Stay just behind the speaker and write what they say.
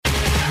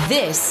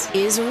This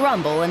is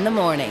Rumble in the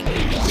Morning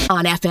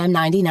on FM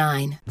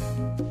 99.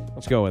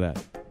 Let's go with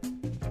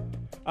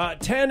that.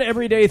 10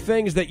 everyday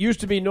things that used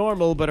to be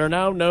normal but are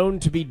now known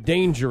to be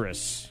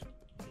dangerous.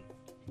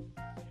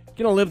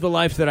 Going to live the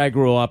life that I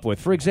grew up with.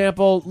 For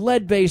example,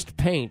 lead-based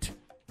paint.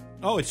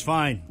 Oh, it's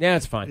fine. Yeah,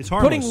 it's fine. It's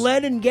harmless. Putting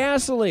lead in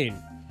gasoline.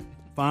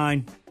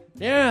 Fine.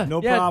 Yeah,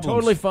 No problems.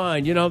 Totally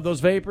fine. You know, those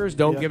vapors,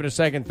 don't give it a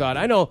second thought.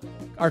 I know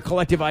our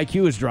collective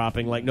IQ is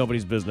dropping like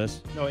nobody's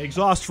business. No,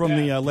 exhaust from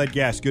the lead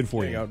gas, good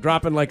for you.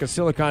 Dropping like a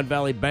Silicon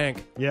Valley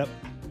bank. Yep.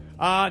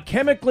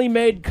 Chemically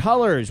made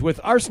colors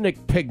with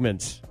arsenic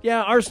pigments.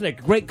 Yeah,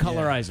 arsenic, great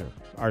colorizer.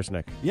 Yeah.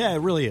 Arsenic. Yeah, it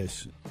really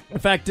is. In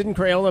fact, didn't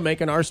Crayola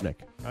make an arsenic?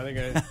 I think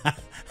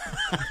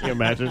Can you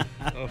imagine?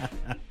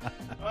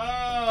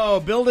 Oh,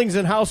 buildings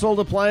and household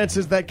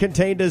appliances that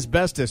contained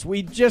asbestos.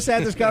 We just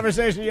had this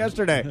conversation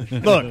yesterday.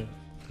 Look,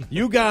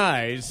 you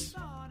guys,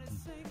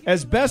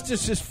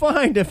 asbestos is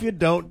fine if you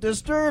don't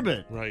disturb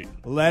it. Right.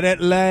 Let it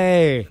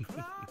lay.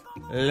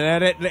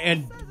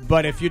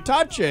 But if you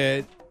touch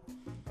it,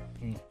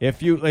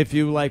 if you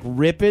like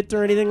rip it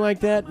or anything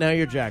like that, now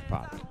you're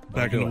jackpot.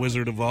 Back in The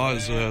Wizard of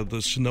Oz,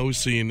 the snow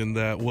scene in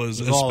that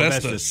was all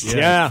asbestos. asbestos.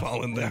 Yeah.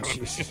 Falling down.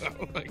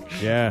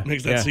 Yeah.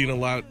 Makes that scene a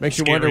lot Makes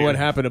you wonder scarier. what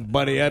happened to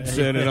Buddy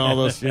Ebsen and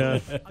all this. Yeah.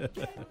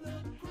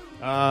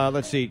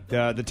 Let's see.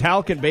 The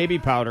talc and baby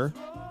powder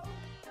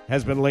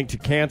has been linked to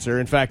cancer.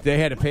 In fact, they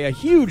had to pay a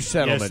huge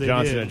settlement, Yes, they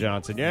Johnson did. &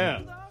 Johnson.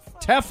 Yeah.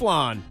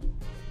 Teflon.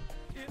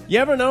 You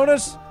ever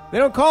notice? They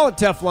don't call it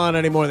Teflon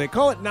anymore. They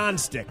call it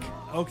nonstick.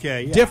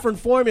 Okay. Yeah. Different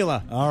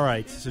formula. All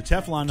right. So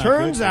Teflon not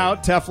Turns good.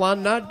 out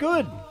Teflon not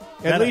good.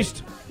 At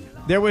least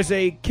there was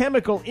a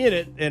chemical in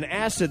it, an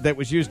acid that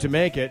was used to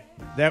make it,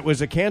 that was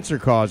a cancer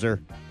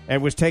causer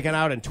and was taken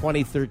out in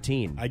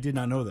 2013. I did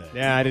not know that.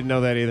 Yeah, I didn't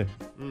know that either.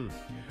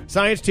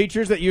 Science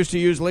teachers that used to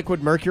use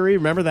liquid mercury,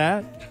 remember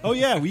that? Oh,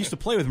 yeah. We used to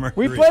play with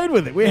mercury. We played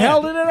with it. We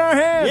held it in our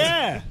hands.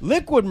 Yeah.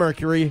 Liquid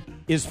mercury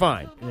is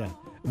fine. Yeah.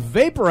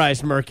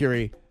 Vaporized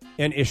mercury,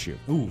 an issue.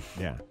 Ooh.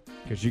 Yeah,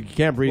 because you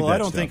can't breathe Well, that I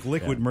don't stuff. think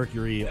liquid Yeah.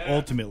 mercury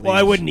ultimately. Well,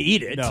 I wouldn't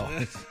eat it. No.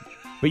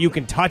 But you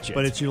can touch it.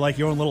 But it's like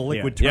your own little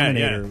liquid Yeah,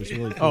 Terminator. yeah. It was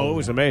really cool. Oh, it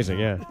was amazing,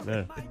 yeah.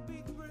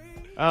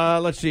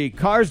 Let's see.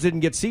 Cars didn't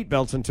get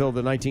seatbelts until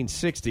the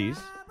 1960s.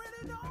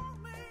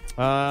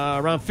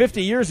 Around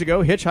 50 years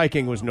ago,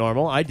 hitchhiking was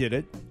normal. I did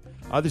it.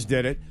 Others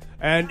did it.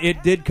 And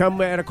it did come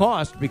at a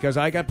cost because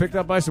I got picked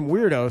up by some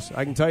weirdos.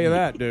 I can tell you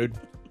that, dude.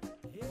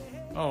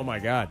 Oh, my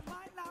God.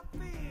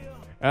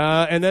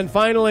 And then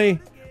finally,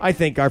 I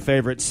think our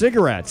favorite,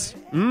 cigarettes.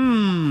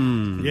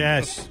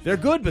 Yes. They're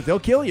good, but they'll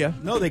kill you.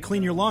 No, they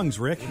clean your lungs,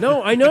 Rick.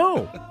 No, I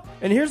know.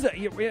 And here's the.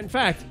 In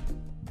fact,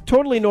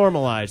 totally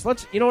normalized.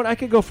 You know what? I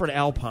could go for an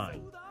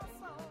Alpine.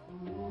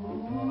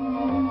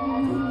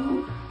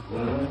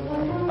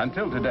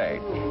 Until today,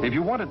 if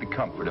you wanted the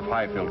comfort of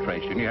high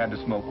filtration, you had to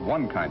smoke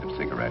one kind of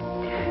cigarette.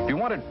 If you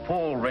wanted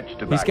full, rich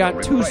tobacco, He's got two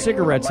replaced with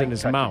cigarettes a in light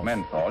his touch of mouth.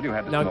 menthol, you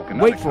had to Now, smoke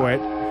another wait for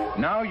kind. it.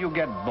 Now you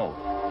get both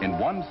in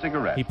one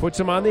cigarette. He puts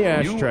them on the New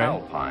ashtray.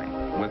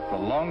 Alpine with the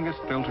longest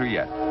filter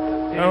yet.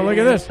 Oh, look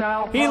at this.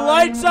 He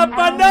lights up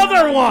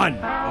another one.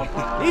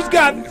 He's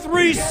got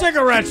 3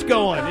 cigarettes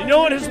going. You know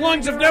what? His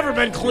lungs have never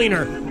been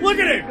cleaner. Look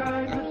at him.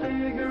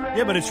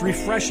 Yeah, but it's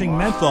refreshing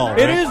menthol.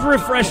 It Rick. is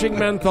refreshing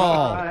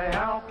menthol.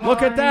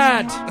 Look at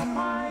that.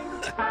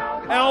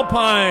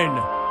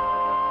 Alpine.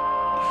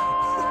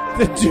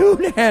 The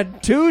dude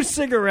had 2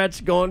 cigarettes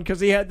going because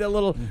he had that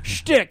little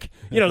shtick.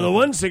 You know, the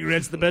one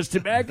cigarette's the best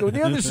tobacco,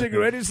 the other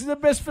cigarette is the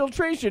best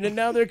filtration, and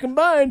now they're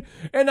combined,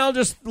 and I'll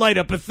just light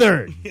up a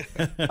third.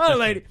 I'll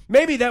light it.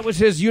 Maybe that was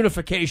his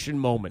unification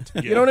moment.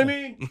 You know what I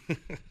mean?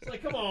 It's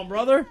like, come on,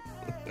 brother.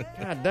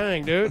 God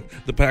dang, dude.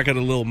 The pack had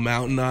a little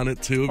mountain on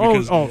it, too, Oh,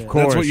 because of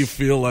course. that's what you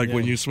feel like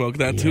when you smoke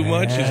that too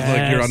much. It's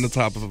like you're on the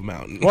top of a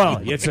mountain.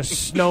 Well, it's a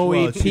snowy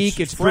Well, it's peak.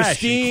 It's fresh and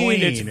pristine.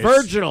 clean. It's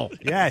virginal.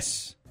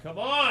 Yes. Come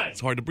on.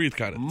 It's hard to breathe,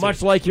 kind of.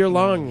 Much like your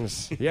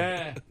lungs.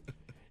 Yeah.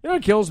 You know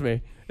what kills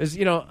me is,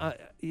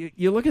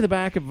 you look at the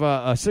back of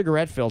a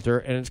cigarette filter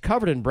and it's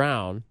covered in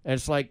brown, and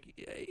it's like,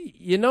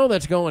 you know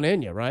that's going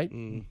in you, right?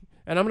 And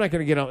I'm not going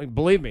to get on.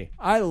 Believe me,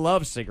 I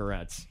love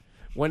cigarettes.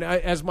 When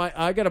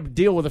I got to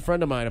deal with a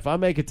friend of mine. If I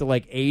make it to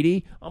like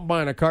 80, I'm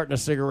buying a carton of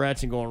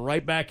cigarettes and going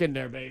right back in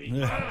there,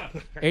 baby.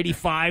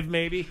 85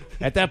 maybe.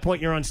 At that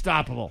point, you're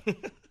unstoppable.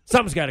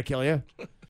 Something's got to kill you.